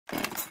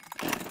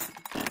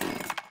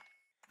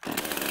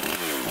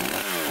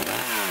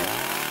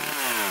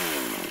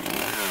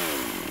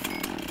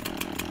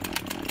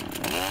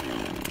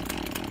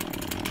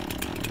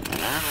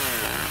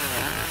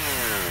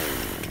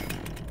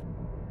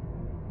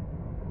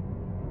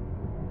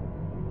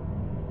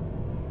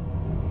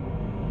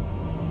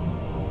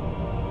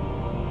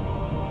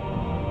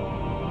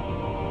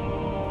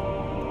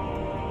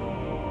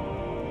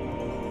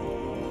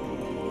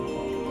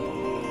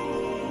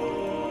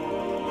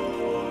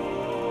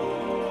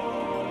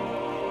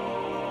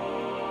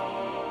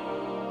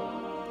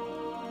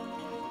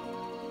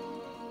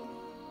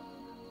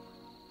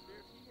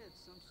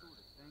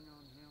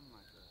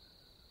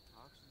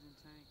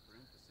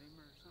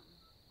hammer or something?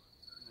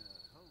 And a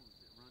hose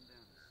that run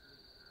down the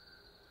sleeve.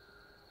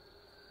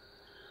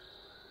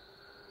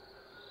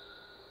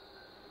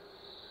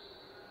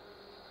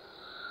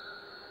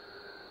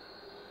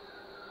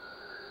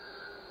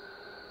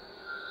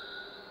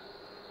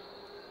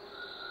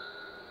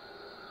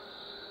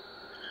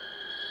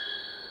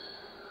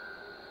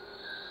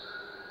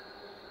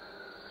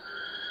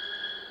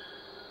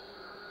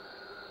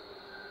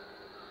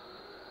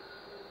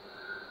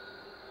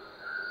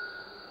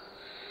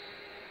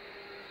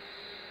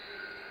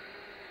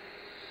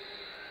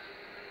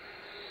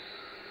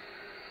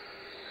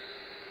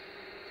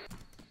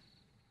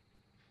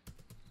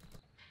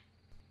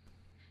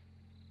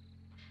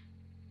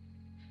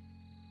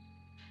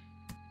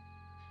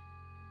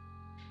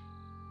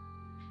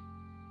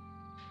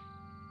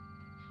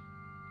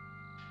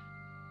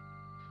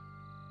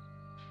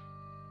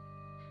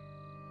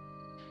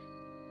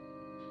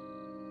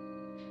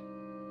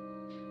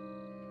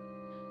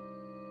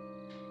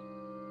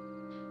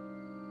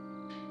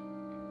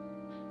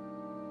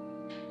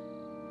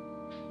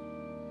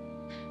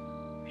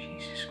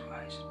 Jesus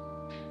Christ.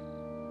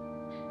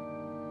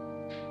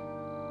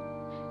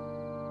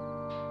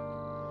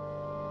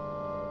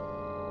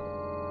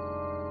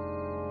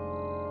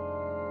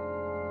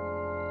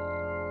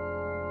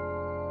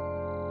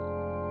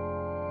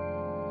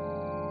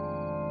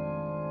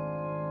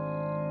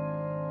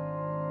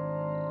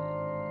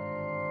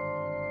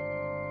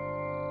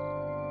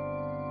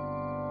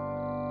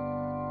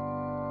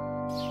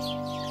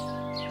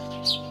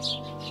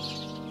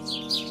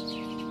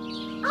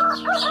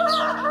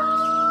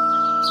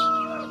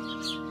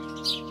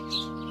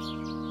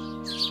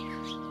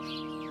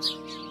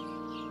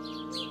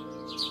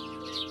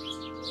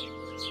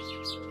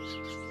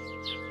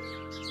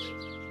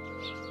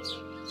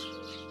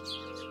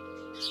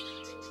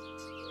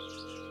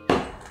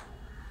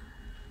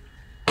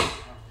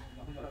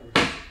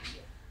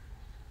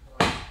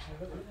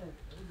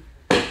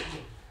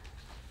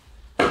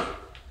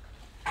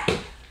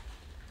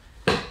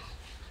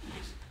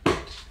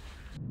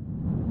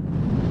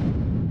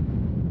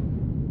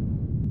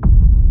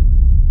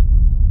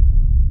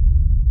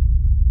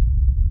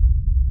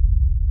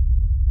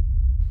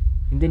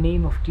 In the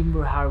name of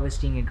timber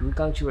harvesting,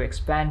 agriculture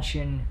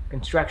expansion,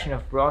 construction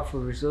of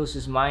broadfield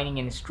resources, mining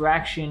and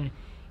extraction,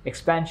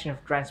 expansion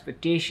of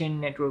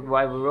transportation, network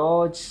via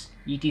roads,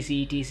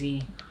 etc.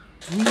 etc.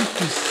 3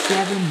 to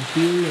 7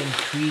 billion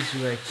trees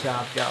were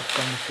chopped off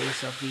from the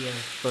face of the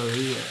earth per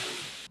year,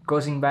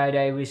 causing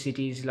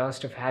biodiversity,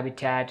 loss of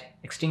habitat,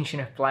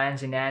 extinction of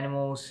plants and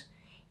animals,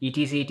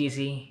 etc.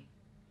 etc.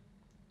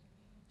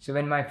 So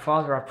when my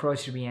father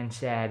approached me and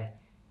said,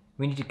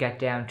 "We need to cut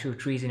down 2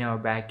 trees in our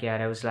backyard,"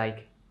 I was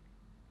like,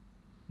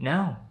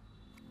 no.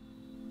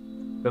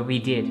 But we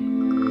did.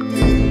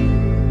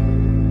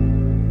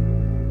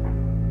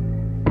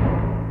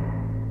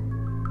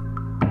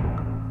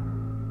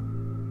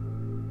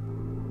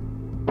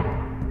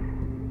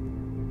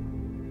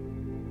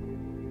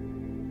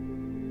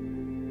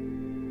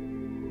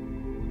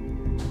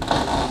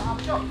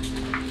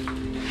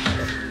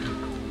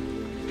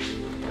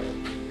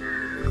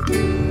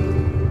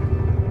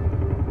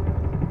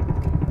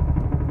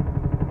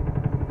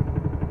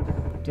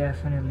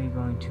 Definitely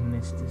going to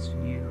miss this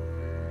view.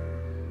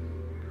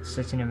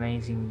 Such an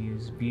amazing view,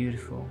 it's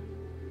beautiful.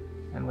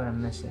 I'm gonna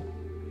miss it.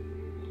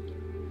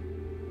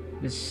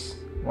 This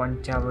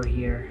one tower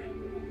here,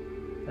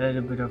 a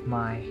little bit of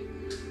my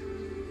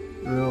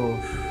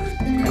roof,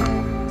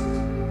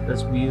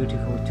 those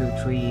beautiful 2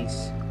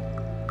 trees.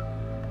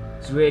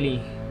 It's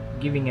really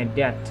giving a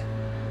depth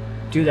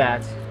to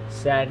that.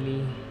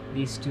 Sadly,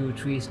 these 2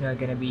 trees not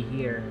gonna be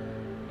here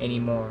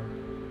anymore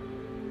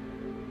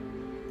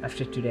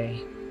after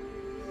today.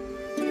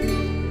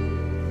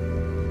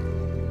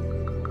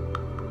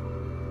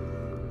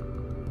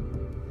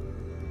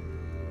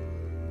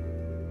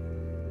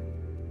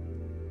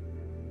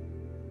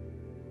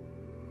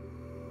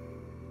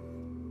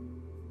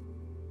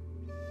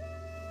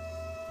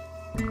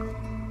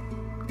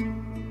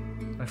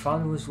 My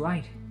father was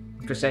right.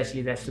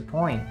 Precisely, that's the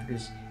point,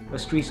 because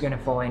those trees are gonna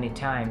fall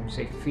anytime.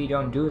 So if we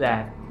don't do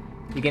that,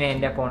 we're gonna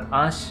end up on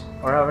us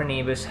or our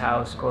neighbor's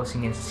house,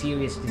 causing a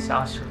serious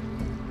disaster.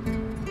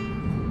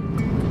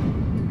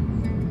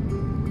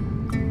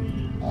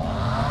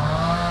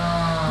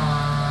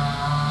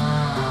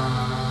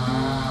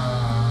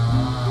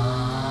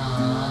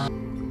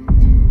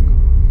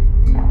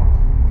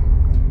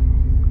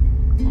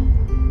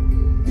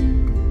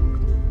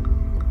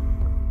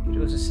 It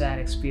was a sad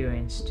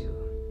experience to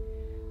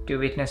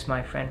witness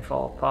my friend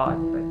fall apart,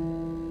 but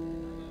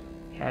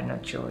had no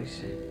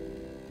choice.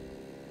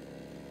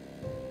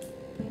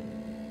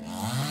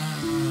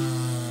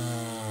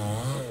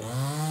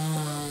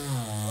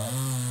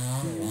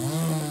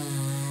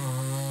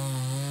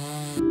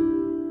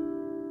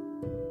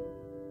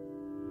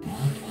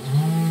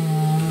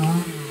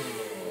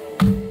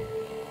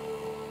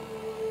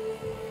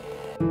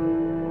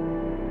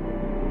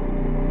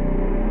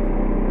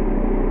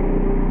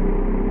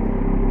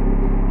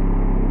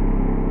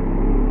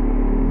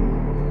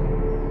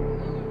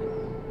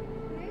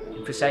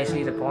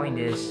 precisely the point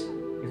is,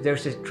 if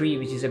there's a tree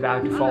which is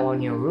about to fall on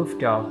your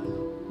rooftop,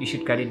 you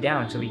should cut it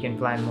down so we can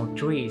plant more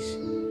trees.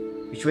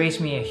 Which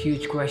raised me a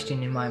huge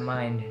question in my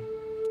mind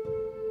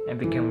and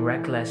became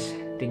reckless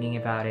thinking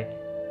about it.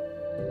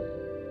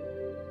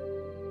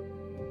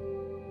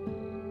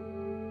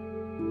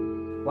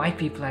 Why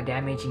people are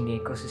damaging the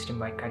ecosystem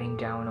by cutting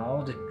down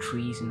all the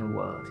trees in the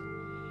world?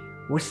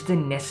 What's the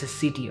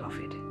necessity of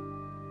it?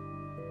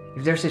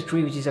 If there's a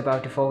tree which is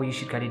about to fall, you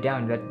should cut it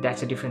down.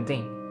 That's a different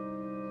thing.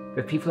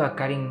 But people are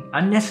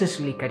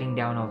unnecessarily cutting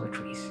down all the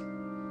trees.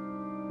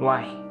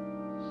 Why?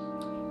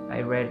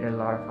 I read a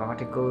lot of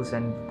articles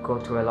and go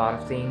through a lot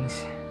of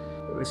things.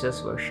 The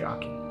results were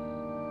shocking.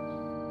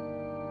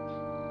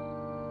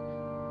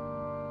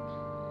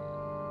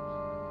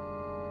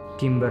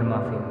 Timber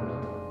mafia.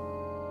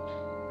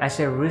 As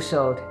a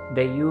result,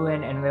 the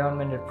UN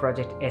Environmental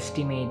Project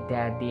estimate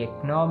that the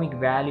economic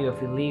value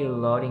of illegal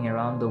logging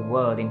around the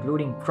world,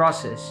 including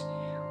process,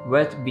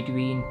 worth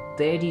between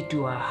 30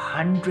 to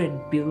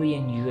 100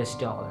 billion US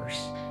dollars.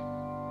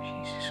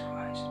 Jesus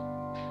Christ.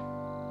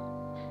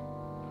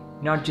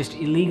 Not just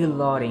illegal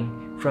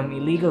logging, from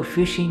illegal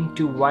fishing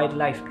to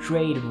wildlife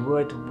trade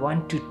worth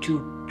 1 to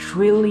 2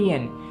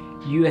 trillion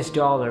US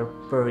dollar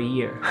per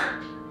year.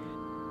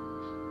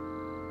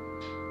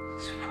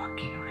 It's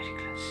fucking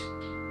ridiculous.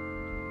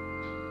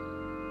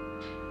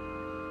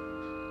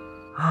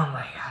 Oh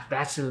my god,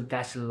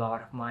 that's a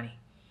lot of money.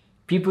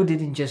 People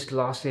didn't just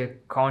lose their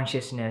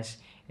consciousness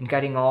and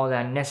cutting all the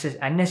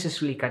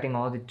unnecessarily cutting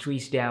all the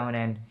trees down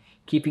and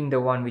keeping the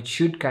one which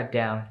should cut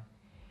down.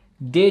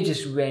 They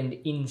just went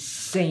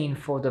insane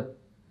for the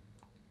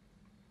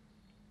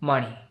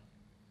money.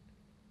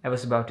 I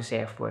was about to say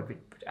F word, but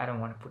I don't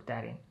want to put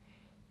that in.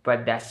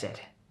 But that's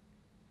it.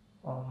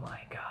 Oh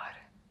my god.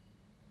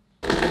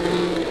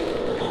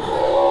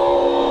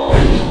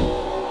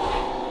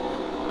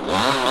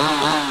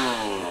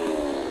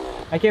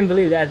 I can't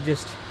believe that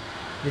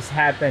this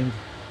happened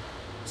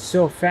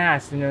so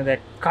fast, that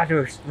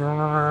cutters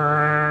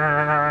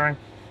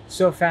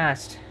so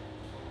fast.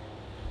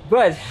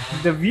 But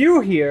the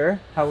view here,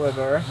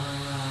 however,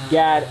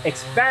 got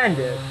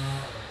expanded.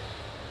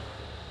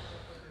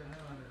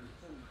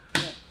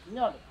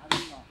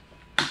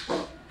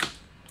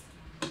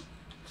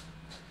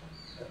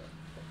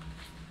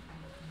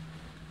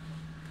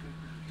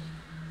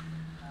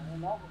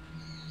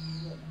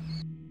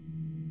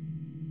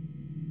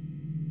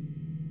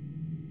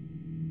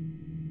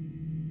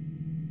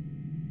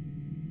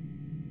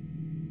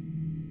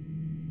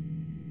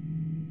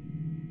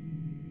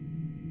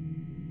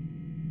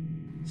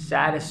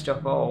 Saddest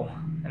of all,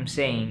 I'm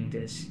saying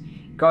this.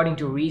 According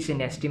to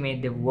recent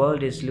estimate, the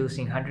world is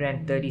losing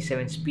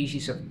 137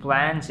 species of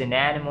plants and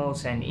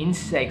animals and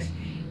insects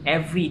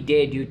every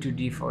day due to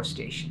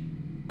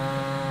deforestation.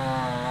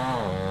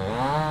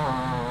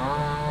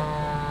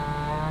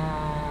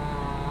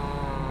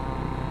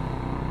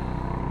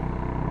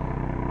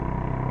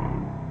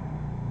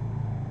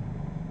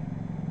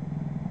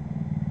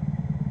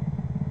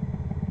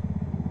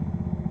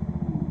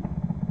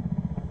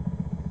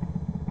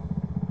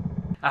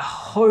 A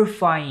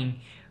horrifying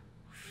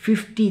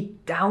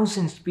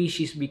 50,000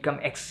 species become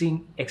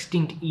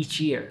extinct each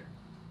year.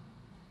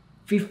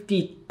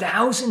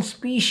 50,000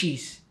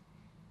 species!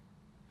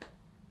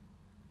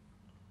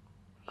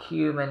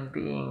 Human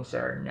beings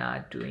are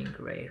not doing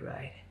great,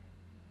 right?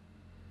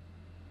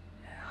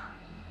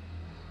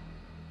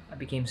 I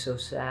became so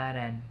sad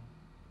and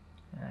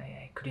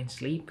I couldn't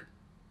sleep,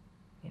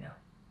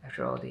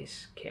 after all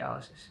these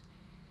chaoses.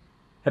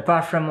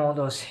 Apart from all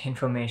those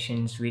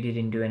informations, we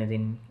didn't do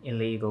anything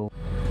illegal.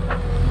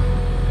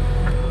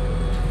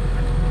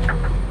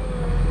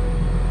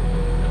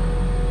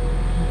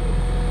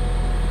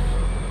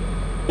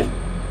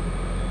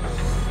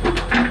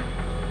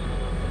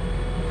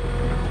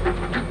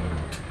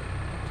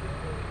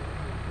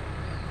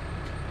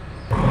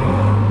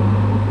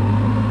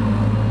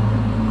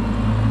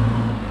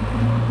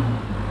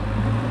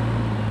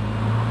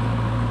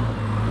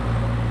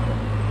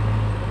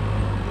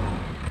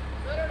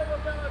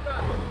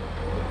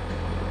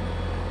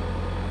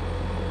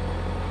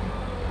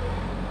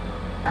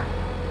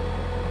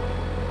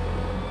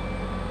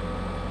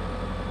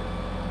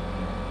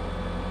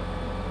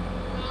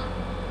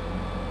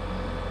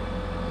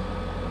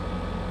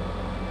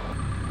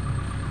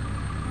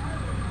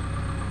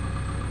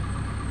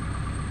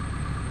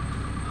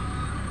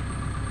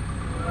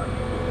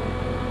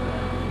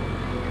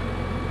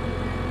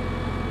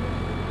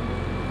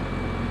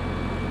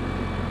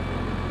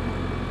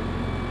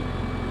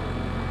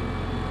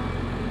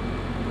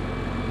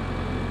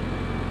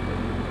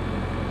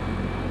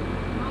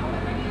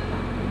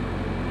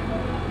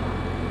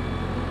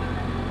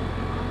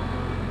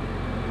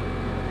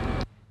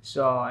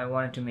 So I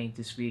wanted to make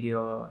this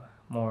video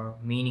more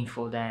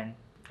meaningful than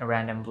a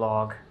random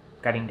vlog,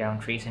 cutting down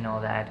trees and all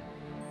that.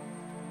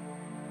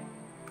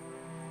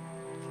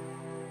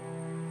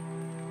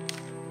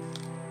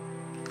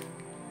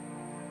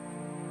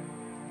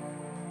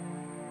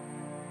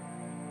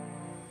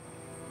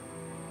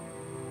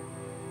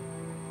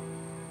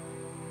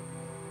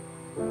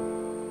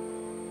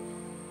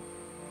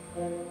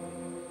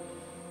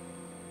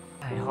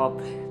 I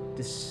hope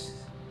this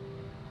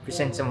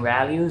presents some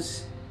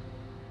values.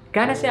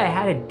 Kinda say I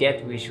had a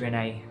death wish when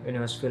I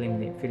was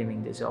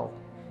filming this whole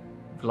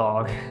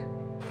vlog.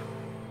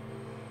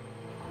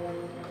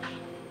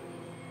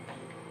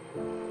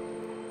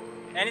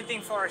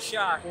 Anything for a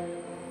shot.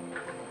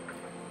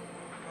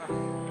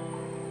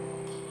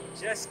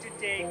 Just to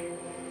take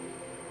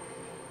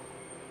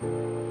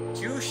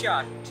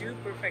two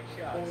perfect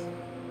shots.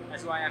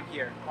 That's why I'm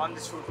here on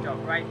this rooftop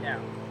right now.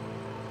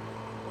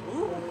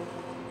 Ooh.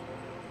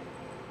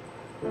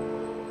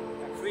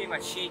 I'm pretty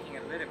much shaking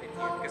a little bit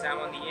here because I'm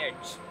on the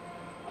edge.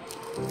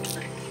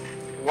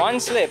 One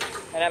slip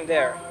and I'm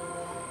there.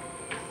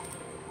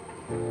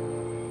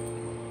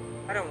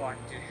 I don't want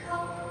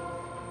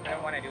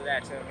to do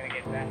that, so I'm gonna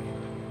get back.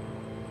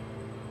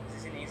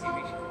 This is an easy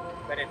mission,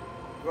 but it's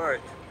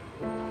worth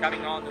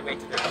coming all the way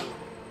to the roof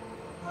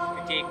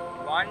to take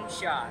one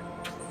shot.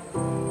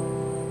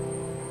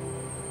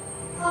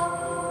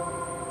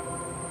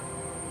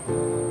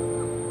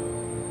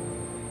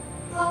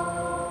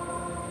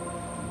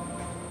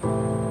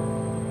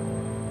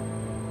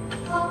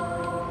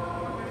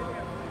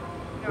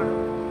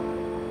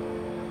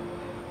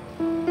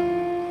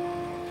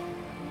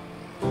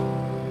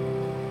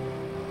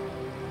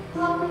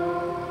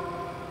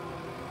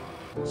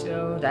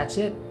 So that's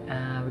it.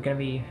 We're gonna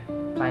be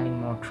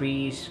planting more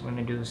trees. We're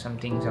gonna do some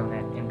things on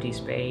that empty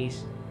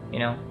space,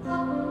 and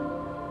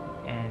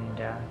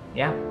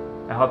yeah,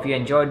 I hope you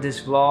enjoyed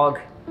this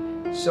vlog.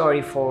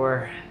 Sorry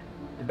for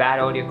the bad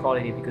audio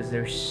quality because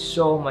there's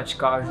so much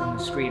cars on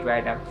the street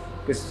right now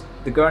because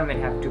the government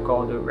have took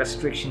all the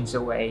restrictions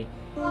away.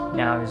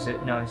 Now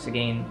it's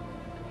again,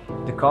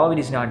 the COVID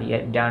is not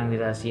yet done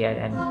with us yet,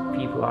 and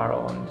people are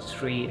on the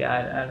street.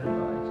 I don't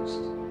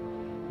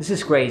know, this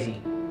is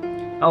crazy.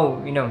 Oh,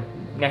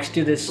 next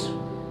to this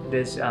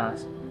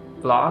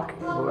block,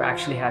 we're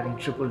actually having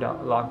triple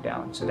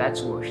lockdown, so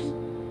that's worse.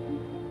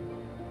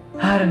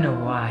 I don't know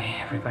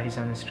why everybody's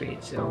on the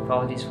street, so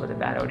apologies for the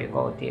bad audio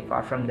quality.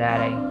 Apart from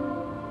that, I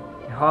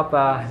hope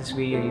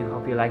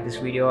hope you like this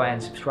video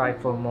and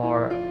subscribe for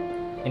more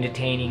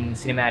entertaining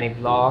cinematic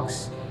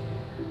vlogs.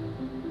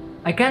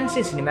 I can't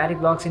say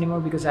cinematic vlogs anymore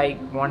because I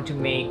want to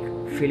make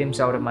films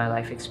out of my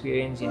life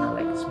experience,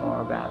 like it's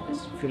more about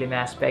this film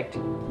aspect.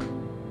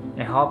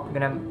 I hope I'm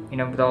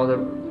gonna, with all the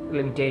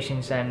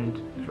limitations and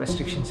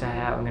restrictions I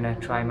have, I'm gonna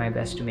try my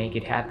best to make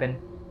it happen.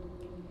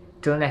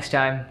 Till next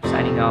time,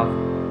 signing off.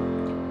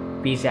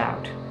 Peace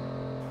out.